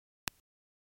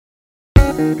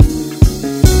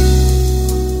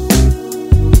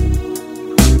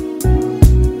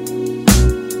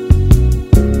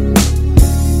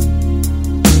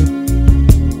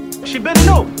She better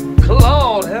know.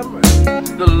 Lord have mercy.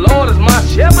 The Lord is my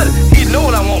shepherd. He know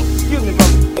what I want. Excuse me,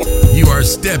 brother. You are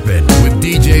stepping with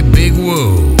DJ Big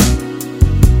Woo.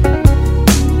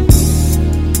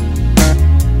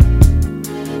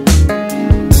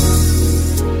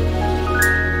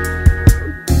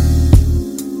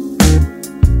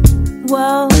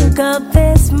 Woke up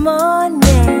this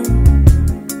morning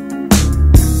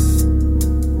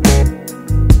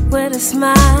with a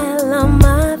smile on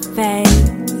my face.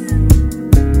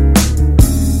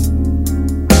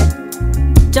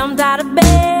 Jumped out of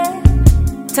bed,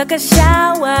 took a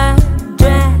shower,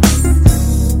 dressed,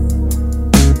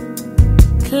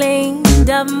 cleaned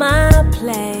up my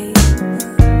place,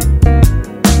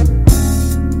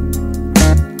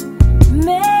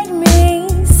 made me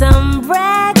some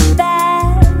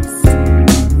breakfast,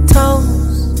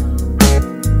 toast,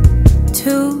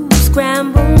 2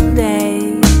 scrambled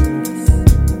eggs,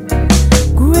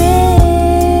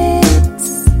 grits,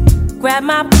 grab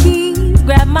my keys,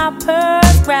 grab my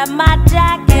purse, grab my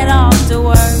jacket, off to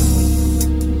work,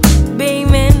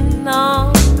 beaming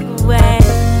all the way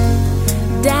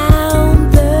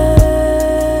down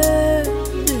Third.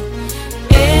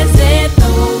 Is it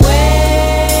the way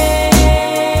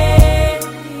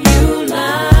you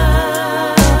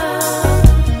love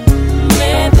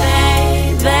me,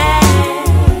 baby?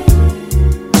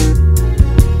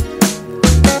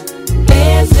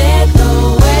 Is it the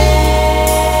way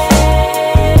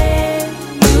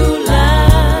you love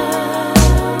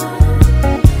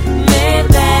me,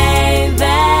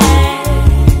 baby?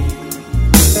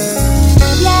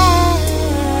 Yeah.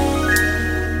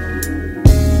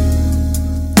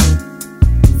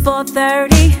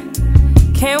 4:30,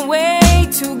 can't wait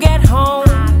to get home.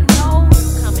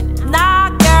 Nah,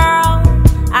 girl,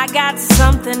 I got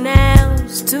something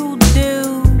else to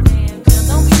do.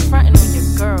 Don't be frontin' on your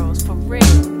girls, for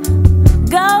real.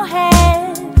 Go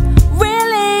ahead,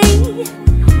 really,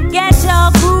 get your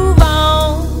groove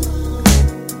on,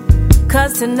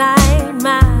 'cause tonight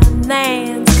my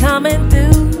man's coming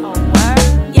through.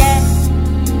 Yeah,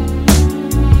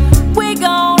 we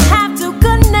gon' have to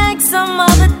connect some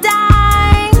other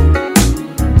time.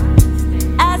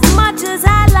 As much as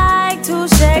I like to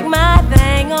shake my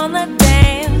thing on the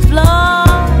dance floor,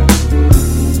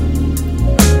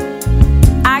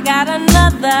 I got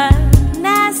another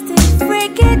nasty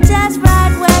freaky just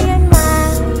right where you're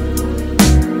mine.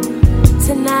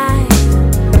 Tonight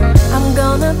I'm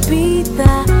gonna beat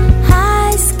the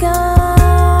high score.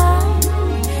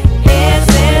 Is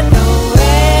it the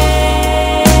way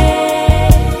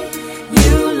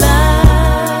you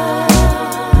love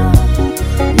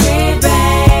me,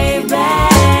 baby?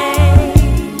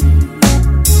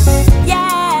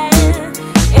 Yeah.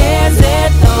 Is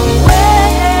it the way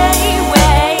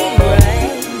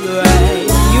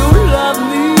you love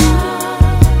me,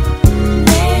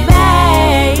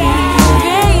 baby?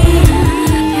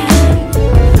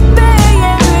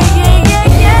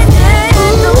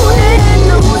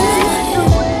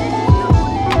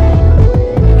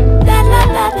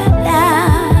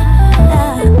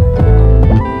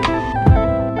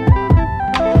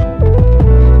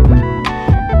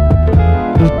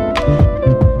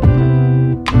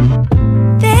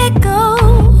 There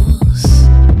goes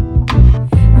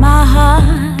my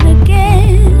heart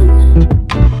again,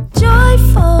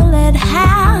 joyful at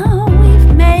how we've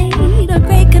made a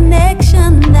great connection,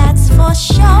 that's for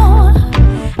sure.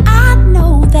 I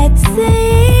know that's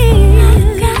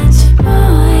it. Got you,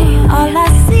 boy. All I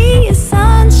see is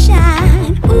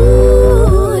sunshine.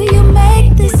 Ooh, you make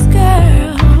this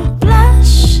girl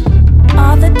blush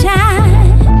all the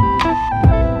time.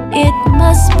 It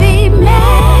must be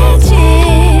magic.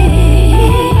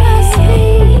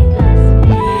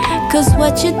 'Cause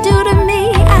what you do to me,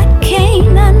 I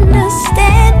can't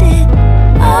understand it.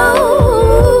 Oh,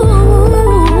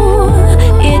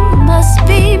 it must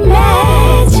be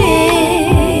magic.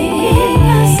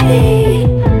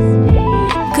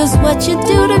 'Cause what you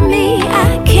do to me,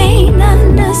 I can't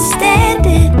understand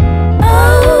it.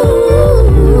 Oh,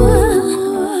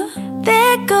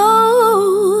 there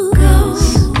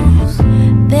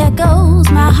goes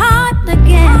my heart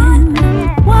again.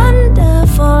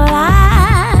 Wonderful,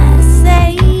 I say.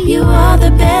 You are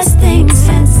the best thing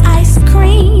since ice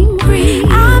cream.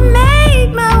 I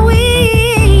made my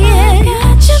way.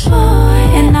 Got you, boy.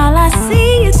 And all I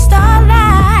see is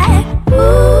starlight.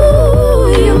 Ooh,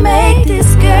 you make this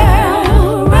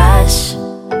girl rush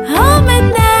home at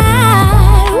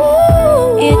night.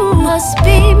 Ooh, it must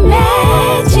be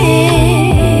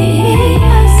magic.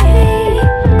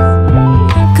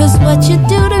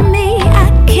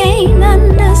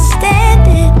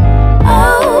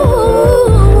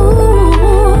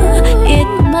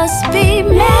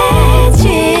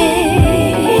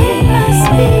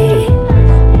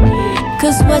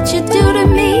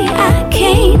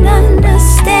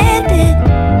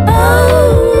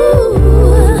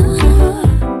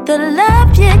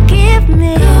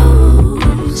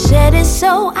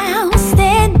 so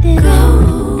outstanding.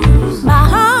 My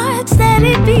heart's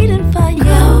steady beating for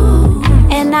you,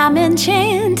 and I'm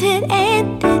enchanted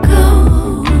and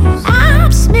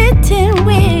I'm smitten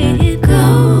with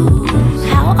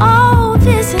how all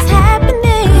this is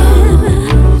happening.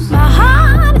 My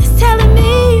heart is telling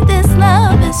me this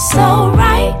love is so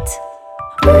right.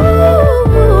 Ooh,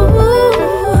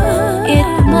 it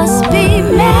must be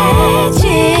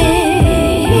magic.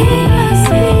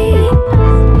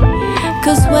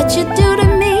 'Cause what you do to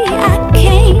me, I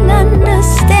can't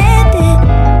understand it.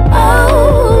 Oh,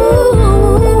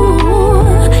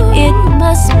 it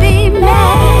must be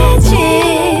magic.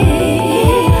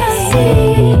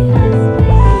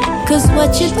 'Cause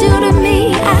what you do to me,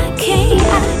 I can't.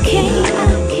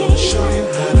 Show you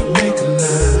how to make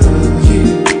love,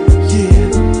 yeah.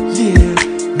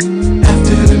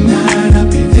 After the night, I'll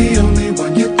be the only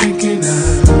one you're thinking of.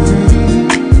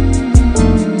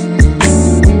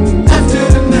 After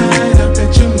the night, I bet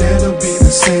you'll never be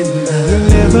the same love. You'll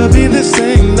never be the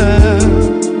same love.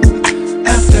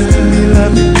 After me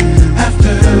loving me,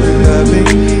 after loving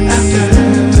me, after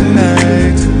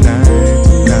tonight.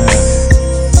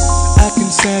 I can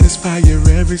satisfy your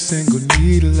every single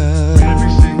need, love.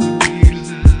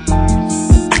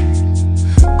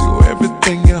 Do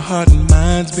everything your heart and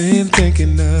mind's been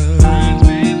thinking of.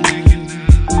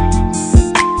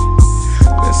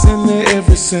 Listen to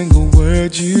every single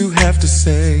word you have to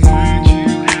say.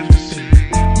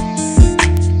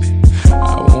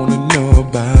 I wanna know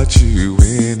about you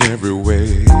in every way.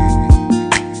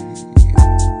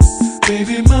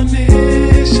 Baby, my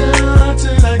mission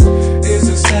tonight is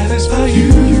to satisfy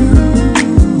you.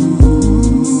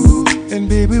 And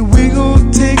baby, we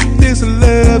gon' take this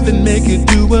love and make it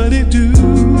do what it do.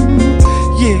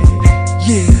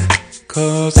 Yeah.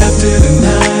 'Cause after the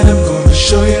night, I'm gonna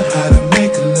show you how to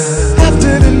make love.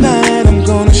 After the night, I'm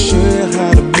gonna show you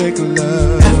how to make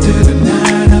love. After the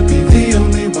night, I'll be the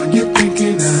only one you're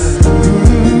thinking of.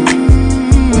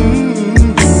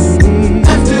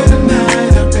 After the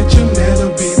night, I bet you'll never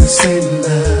be the same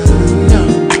love. No.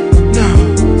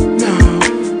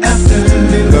 After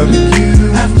me loving you,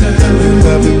 after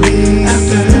loving me,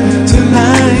 after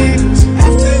tonight,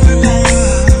 after the night.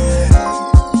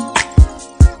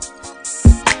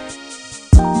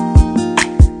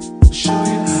 Show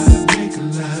you how to make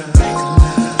love.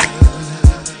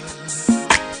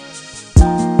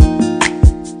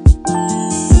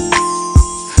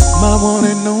 My one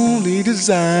and only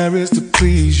desire is to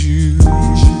please you.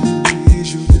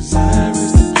 Desire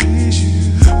is to please you.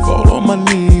 Fall on my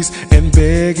knees and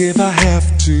beg if I have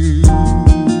to,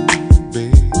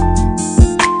 babe.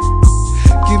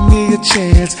 Give me a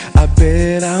chance, I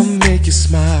bet I'll make you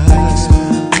smile.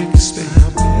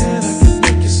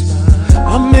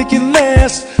 I'll make it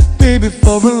last, baby,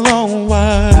 for a long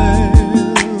while.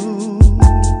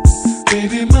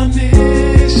 Baby, my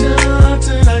mission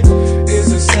tonight is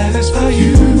to satisfy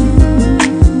you.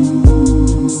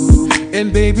 And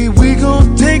baby, we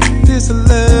gon' take this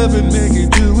love and make it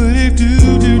do what it do.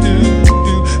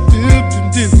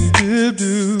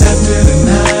 After the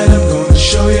night, I'm gonna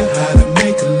show you how to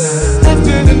make love.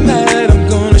 After the night, I'm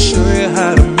gonna show you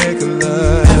how to make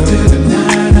love. After the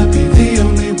night, I'll be the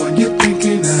only one you're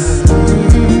thinking of.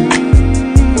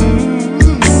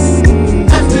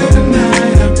 After the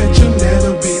night, I bet you'll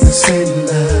never be the same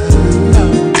love.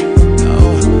 No.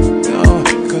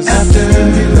 'Cause after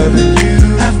me loving you,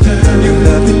 after you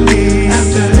loving me,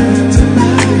 after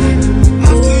tonight,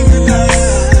 after the night,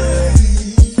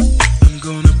 I'm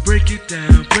gonna break it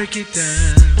down, down.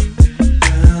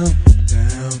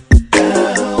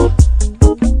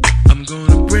 I'm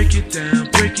gonna break it down,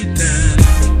 down.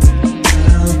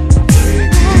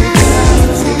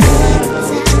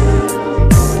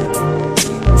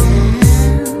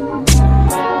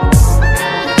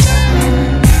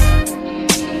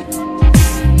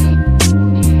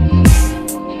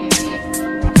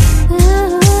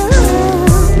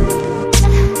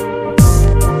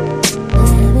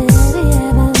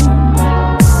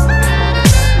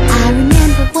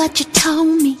 What you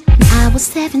told me when I was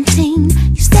 17.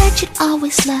 You said you'd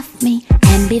always love me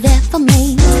and be there for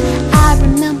me. I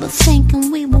remember thinking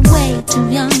we were way too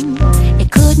young. It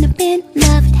couldn't have been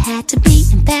love, it had to be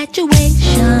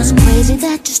infatuation. It's crazy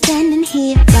that you're standing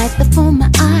here right before my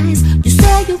eyes. You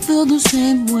say you feel the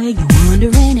same way, you're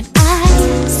wondering if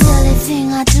silly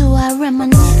thing I do, I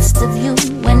reminisce of you.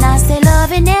 When I say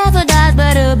love, it never dies,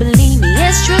 but believe me,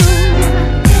 it's true.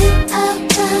 Been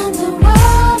around the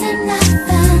world and I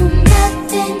found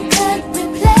nothing could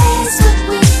replace what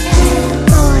we had.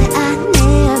 Boy, I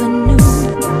never knew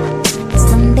that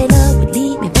someday love would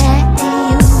lead me back to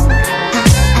you.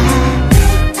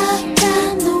 Been around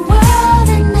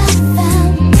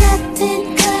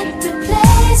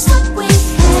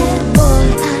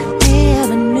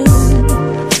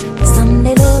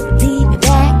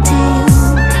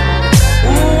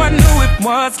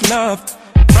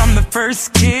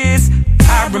kiss.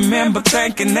 I remember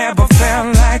thinking never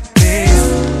felt like this.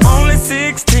 Only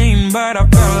 16, but I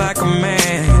felt like a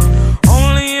man.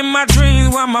 Only in my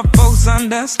dreams while my folks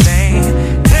understand.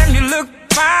 Then you look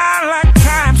fine like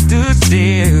time stood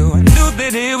still. I knew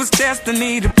that it was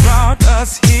destiny that brought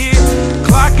us here.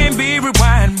 Clock can't be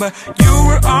rewind, but you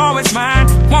were always mine.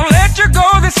 Won't let you go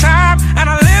this time, and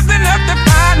I'm living up to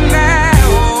find now.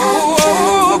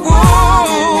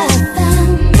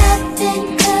 Nothing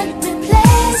could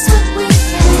replace what we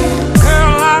had.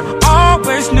 Girl, I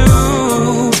always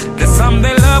knew that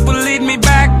someday love would lead me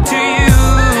back to you.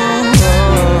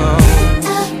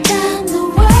 Around the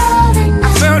world and I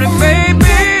felt it,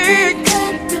 baby.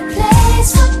 could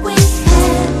replace what we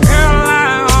had. Girl, I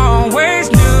always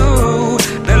knew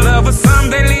that love would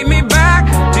someday lead me back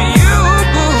to you.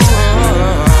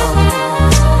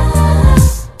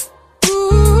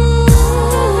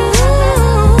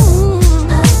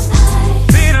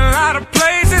 Seen a lot of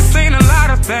places, seen a lot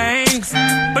of things,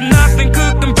 but nothing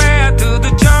could compare to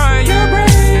the joy you bring.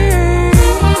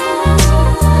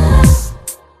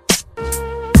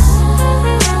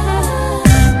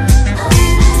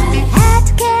 Had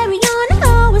to carry on, I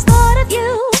always thought of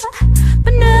you,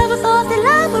 but never thought that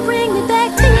love would bring me back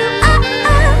to you.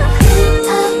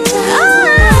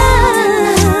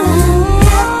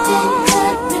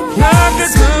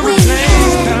 Nothing could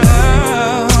replace the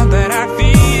love that I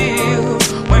feel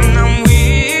when I'm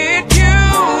with you.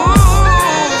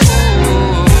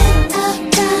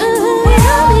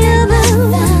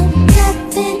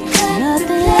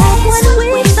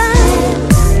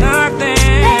 Nothing,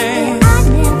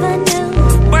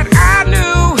 but I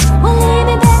knew,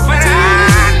 baby.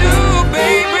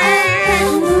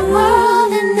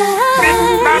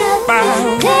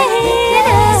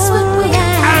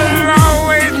 I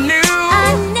always knew.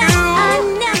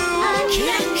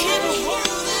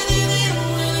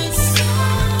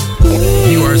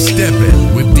 You are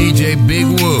stepping with DJ Big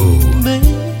Woo.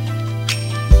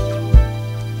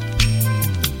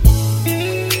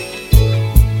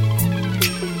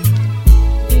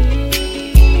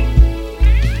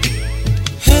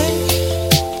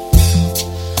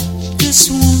 This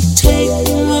won't take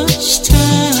much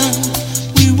time.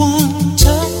 We won't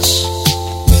touch.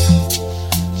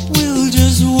 We'll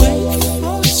just wait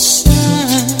for a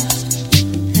sign.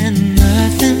 And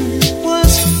nothing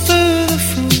was further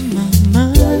from my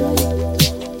mind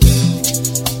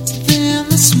than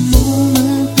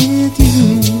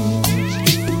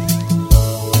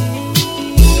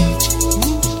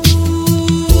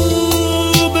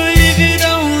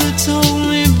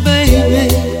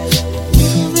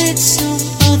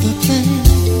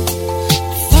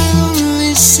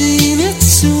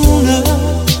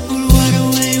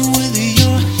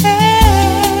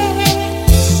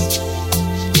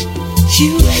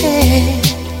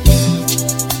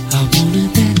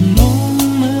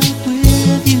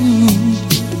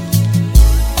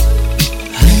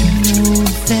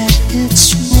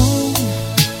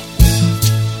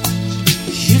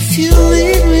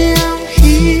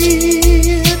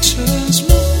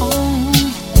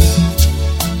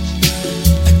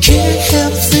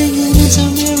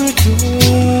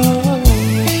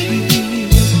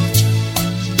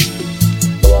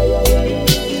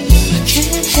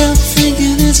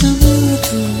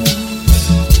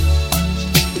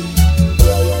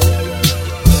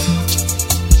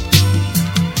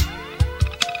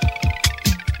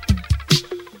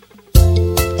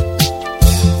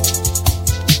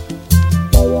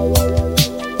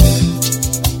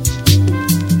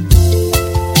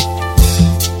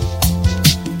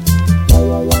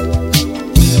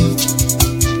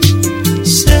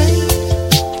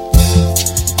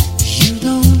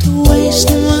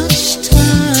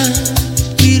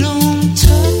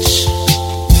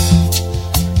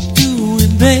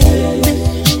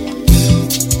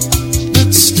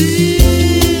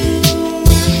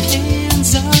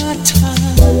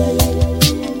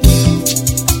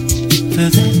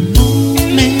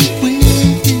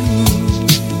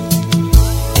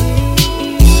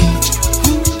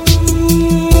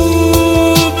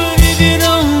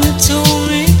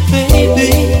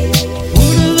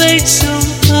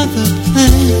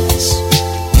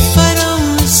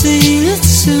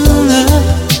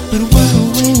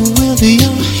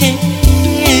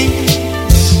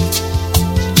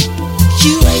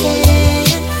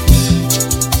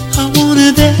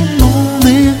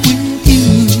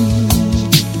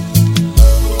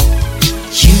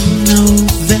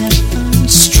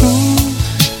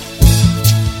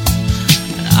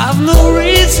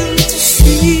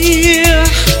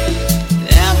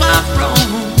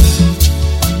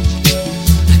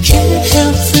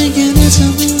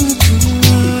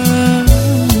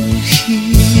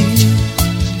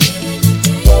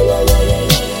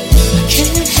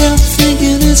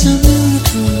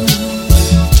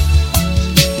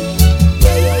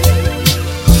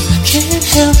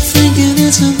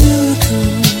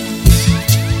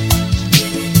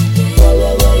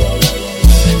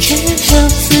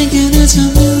thinking it's a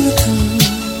miracle.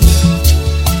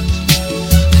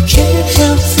 I can't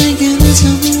help thinking it's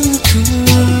a miracle.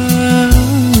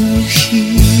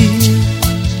 You're here.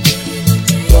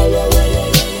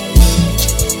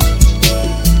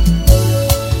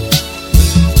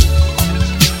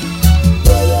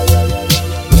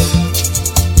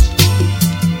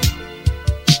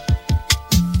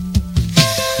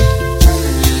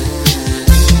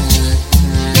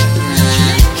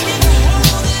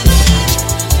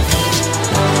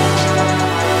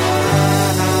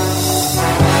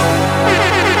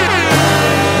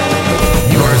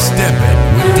 Stepping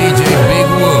with DJ Big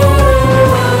Woo.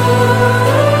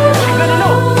 She better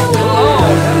know.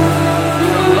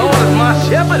 The Lord is my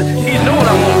shepherd. He know what I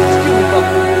want. Excuse me,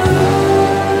 brother.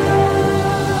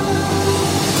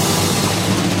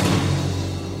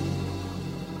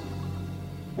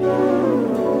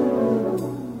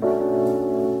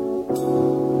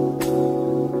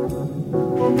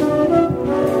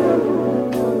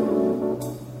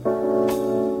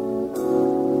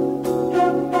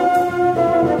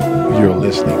 You're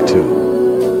listening to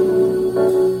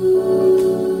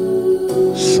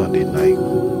Sunday Night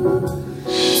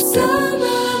Steppers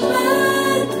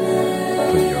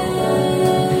for y'all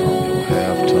from your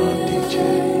halftime DJ.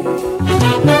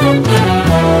 That's what it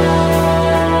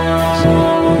was,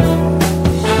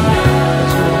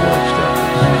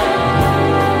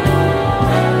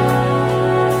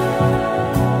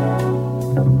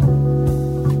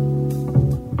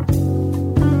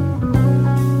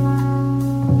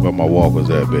 where my walk was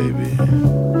at, baby.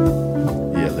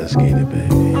 Yeah, let's get it,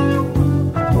 baby.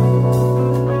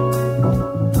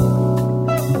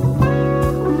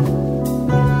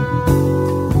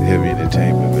 Heavy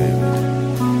entertainment, baby.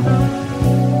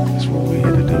 That's what we're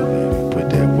here to do, baby. Put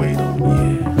that weight on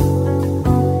you.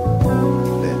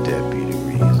 Let that be the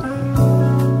reason.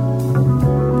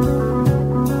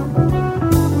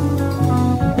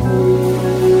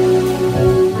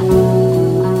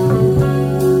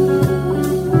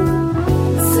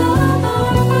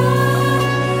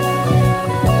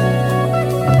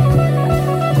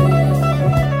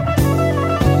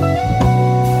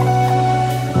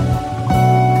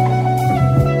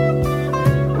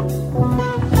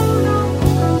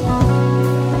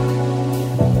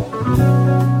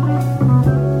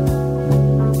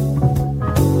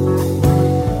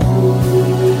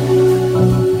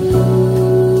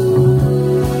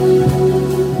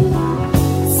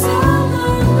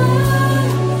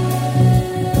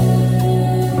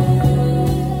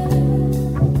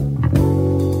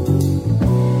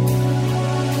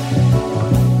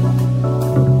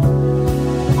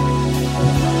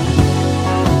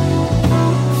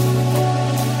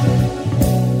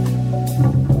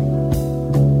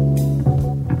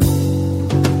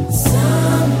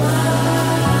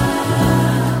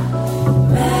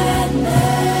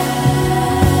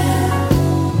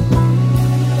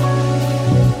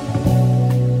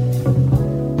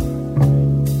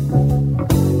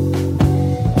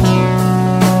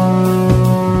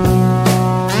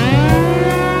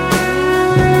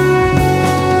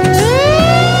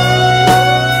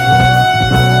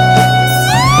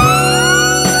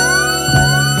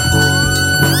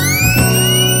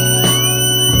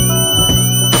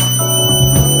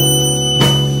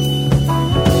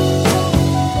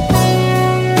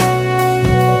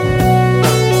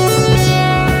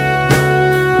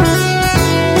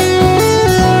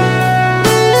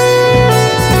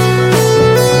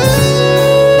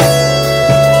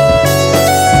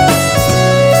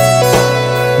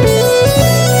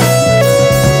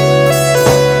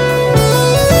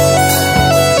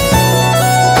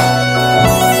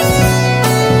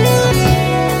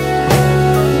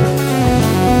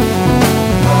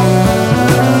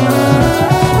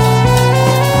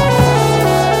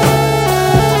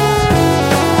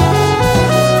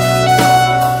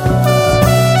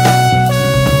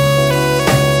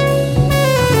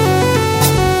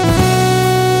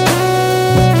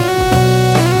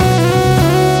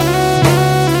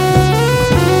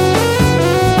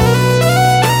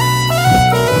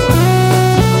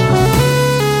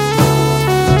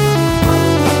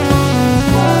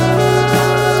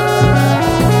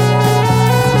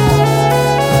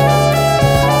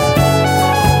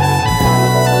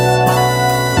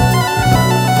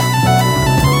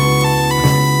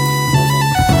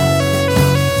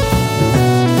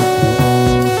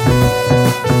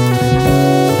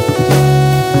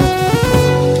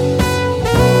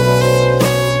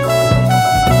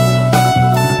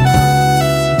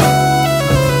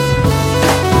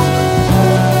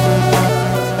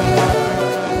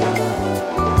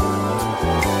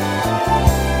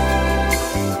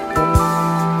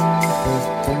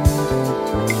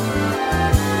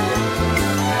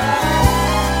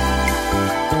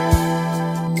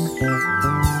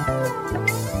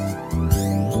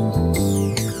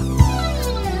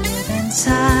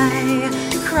 inside,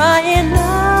 crying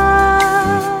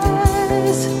eyes.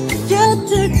 Your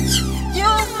touch,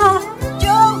 your heart,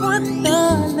 your one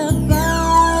lullaby.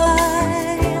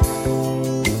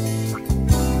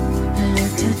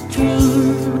 Let a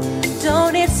dream,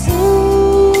 don't it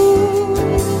seem?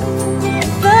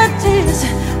 The tears,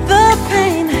 the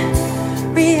pain,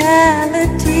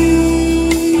 reality.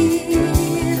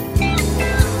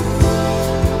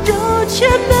 Don't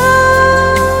you know?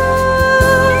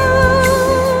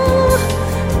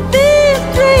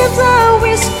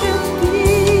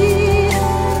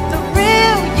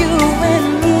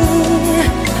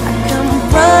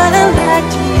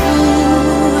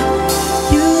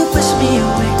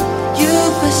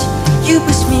 You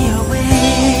push me away.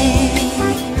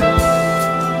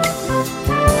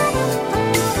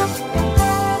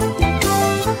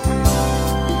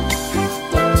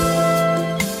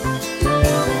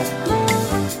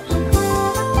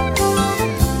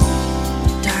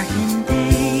 Darkened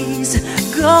days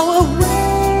go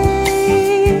away.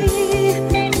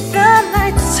 The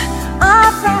nights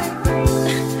are bright.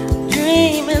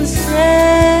 Dream and stay.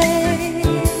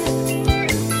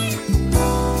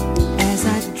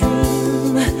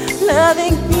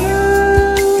 Loving you,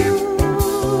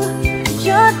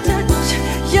 your touch,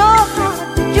 your heart,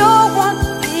 your one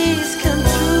please come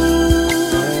true.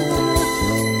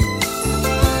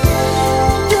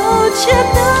 Don't you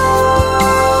know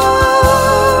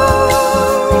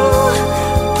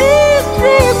these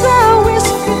dreams are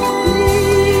whispered me?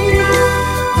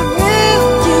 The real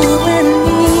you and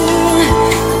me,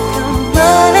 come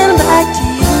running back to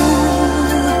you.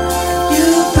 You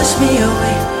push me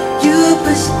away, you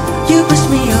push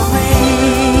me away.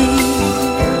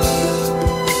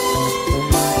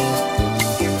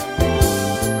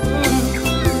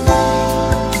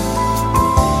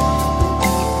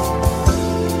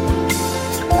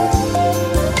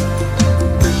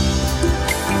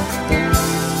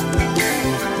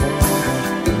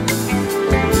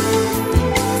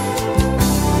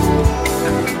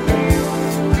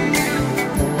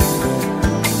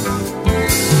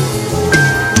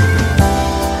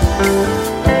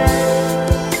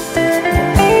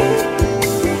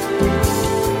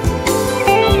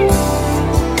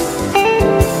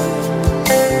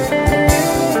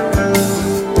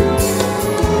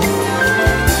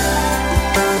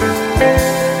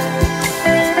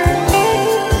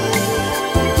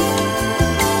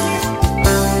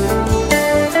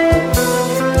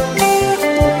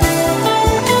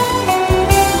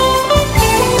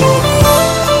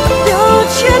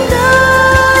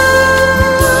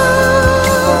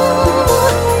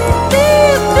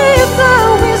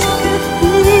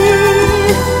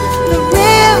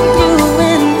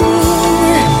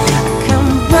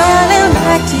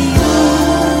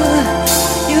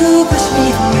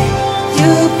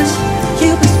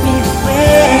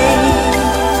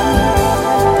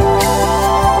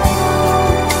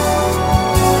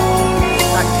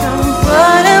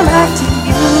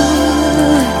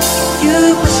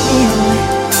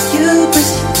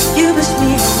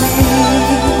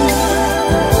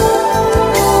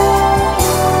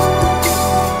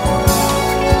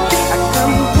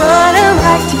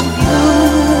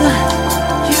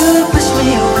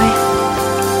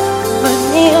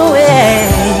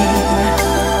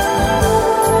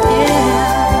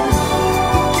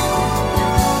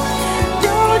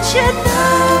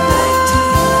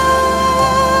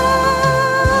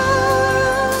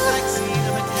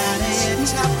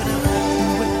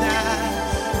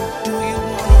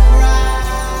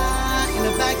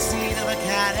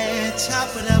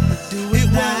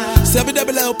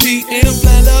 PM,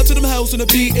 flying love to them hoes in the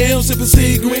PM, sipping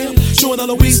Seagram, showing all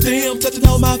the weed stem, touching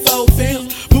on my phone film.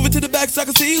 Moving to the back so I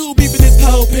can see who beeping this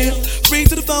pole pimp. Spring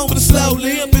to the phone with a slow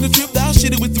limp, in a trip out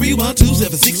shit with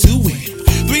 312-762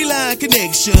 3-line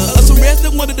connection, us some rest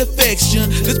that wanted affection.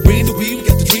 Let's bring the weed, we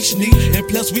got the drinks you need, and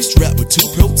plus we strapped with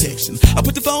 2 protections. I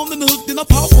put the phone in the hook, then I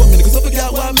pause for a minute, cause I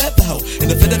forgot why I met the hoe.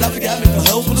 And the fact that I forgot me for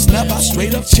hoes, when I snap, I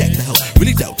straight up check the hoe.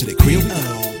 Really dope to the crib.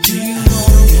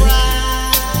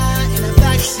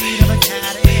 Seat of a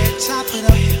Cadillac, chop it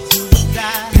up to the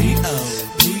guy.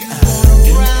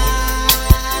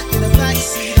 Ride in the back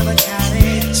seat of a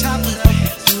Cadillac, chop it up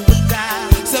to the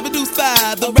guy.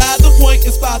 725, the ride the point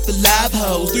and spot the live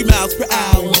hoes, 3 miles per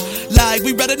hour. Like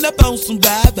we running up on some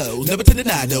rivals, never to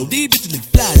deny though. These bitches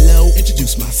fly low,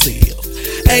 introduce myself.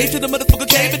 A to the motherfucker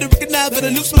cave and to recognize,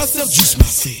 better loose myself, juice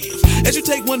myself. As you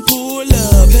take one pull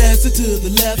up, pass it to the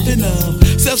left and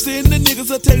self-sending the niggas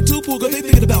will take 2 pull, cause they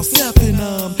thinking about self and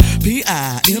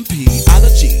P-I-M-P,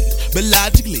 ology. But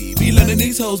logically, be learning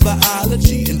these hoes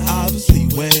biology, and obviously,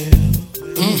 well,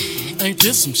 ain't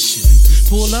this some shit?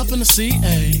 Pull up in the C-A-D-I-double-L,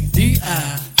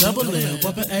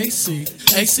 bumpin' AC.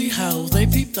 AC hoes, they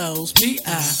peep those,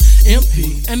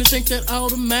 P-I-M-P. And they think that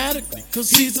automatically, cause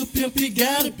he's a pimp, he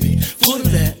gotta be full of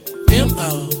that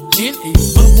M-O-N-E.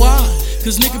 But why?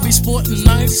 Cause nigga be sporting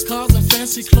nice cars and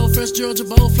fancy clothes, fresh Georgia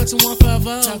bowl, flexing 150.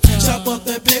 Chop up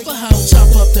that paper house,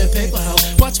 chop up that paper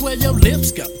house. Watch where your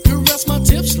lips go, caress my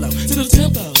tips slow to the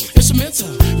tempo,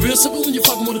 instrumental. Real simple when you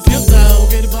fucking with a pimp dog.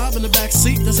 Get a vibe in the back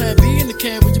seat, that's how it be in the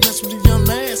cab when you mess with a young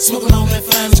lad. Smoking on that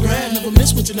finest grad, never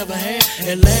miss what you never had.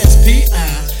 At last,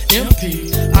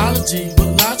 P-I-M-P, ology, but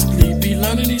logically be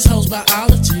learning these hoes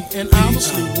biology and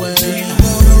obviously well. Do you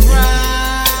wanna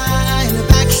ride in the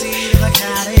backseat of a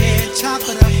caddy, chop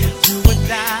it up, do or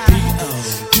die?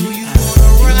 Do you wanna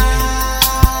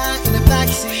ride in the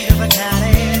backseat of a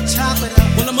caddy, chop it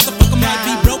up? Well, a motherfucker might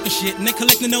be broke and shit, and they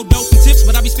collecting no dope and tips,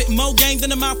 but I be spitting more game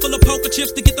than a mouth full of poker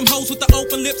chips to get them hoes with the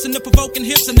open lips and the provoking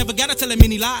hips. I never gotta tell them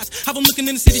any lies. Have them looking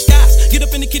in the city skies. Get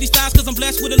up in the kitty styles, cause I'm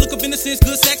blessed with a look of innocence,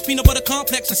 good sex, peanut butter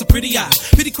complex, that's a pretty eye.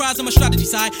 Pity cries on my strategy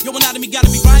side. Yo, one out of me gotta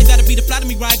be right, that'll be the flat of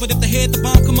me right. But if the head, the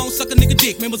bomb, come on, suck a nigga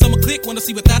dick. Members on my clique wanna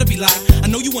see what that'll be like. I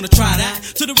know you wanna try that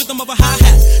to the rhythm of a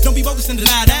hi-hat. Don't be bogus and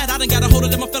deny that. I done got a hold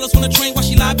of them, my fellas on the train while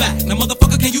she lie back. Now,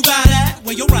 motherfucker, can you buy that?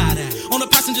 Where you ride at? On the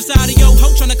passenger side of yo ho,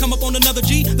 tryna come up on another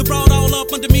G. The broad all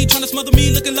up under me, tryna smother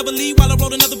me, looking lovely while I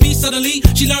roll another beat. Suddenly,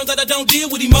 she learned that I don't deal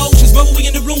with emotions. But when we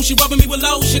in the room, she rubbing me with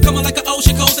lotion, coming like an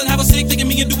ocean coast and have a sick, thinking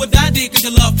me and do what I did, cause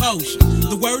you love potion.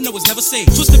 The word no is never said.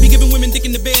 Twisted be giving women dick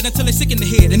in the bed until they sick in the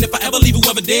head. And if I ever leave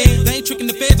whoever dead, they ain't tricking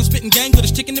the feds. I'm spitting gang with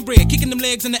his chicken and bread, kicking them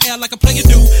legs in the air like a player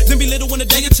do. Then be little in a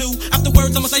day or two.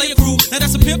 Afterwards, I'ma say a crew. Now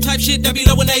that's a pimp type shit that be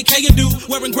low in AK you do.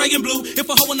 Wearing gray and blue. If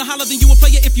a hoe in the holler, then you a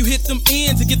player if you hit them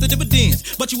ends and get the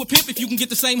dividends. But you a pimp if you can get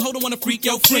the same hoe to wanna freak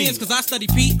your friends. Cause I study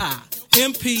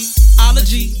P-I-M-P,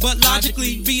 ology, but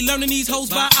logically be learning these hoes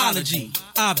biology.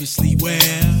 Obviously, well,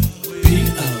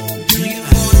 P-O-P-I.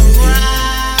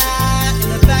 Ride in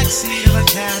the backseat of a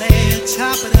caddy,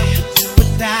 chop it up, do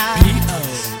or die.